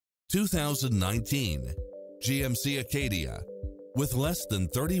2019 GMC Acadia. With less than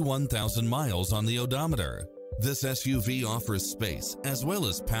 31,000 miles on the odometer, this SUV offers space as well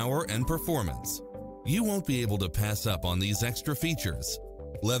as power and performance. You won't be able to pass up on these extra features: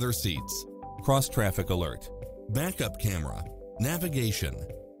 leather seats, cross-traffic alert, backup camera, navigation,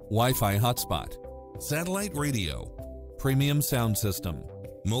 Wi-Fi hotspot, satellite radio, premium sound system,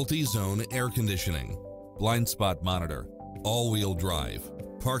 multi-zone air conditioning, blind spot monitor, all-wheel drive,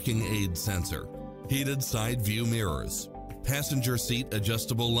 parking aid sensor, heated side view mirrors, passenger seat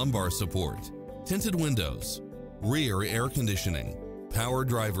adjustable lumbar support, tinted windows, rear air conditioning, power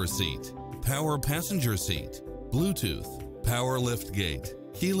driver seat, power passenger seat, Bluetooth, power liftgate,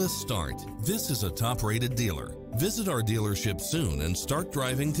 keyless start. This is a top-rated dealer. Visit our dealership soon and start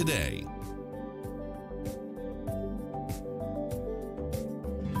driving today.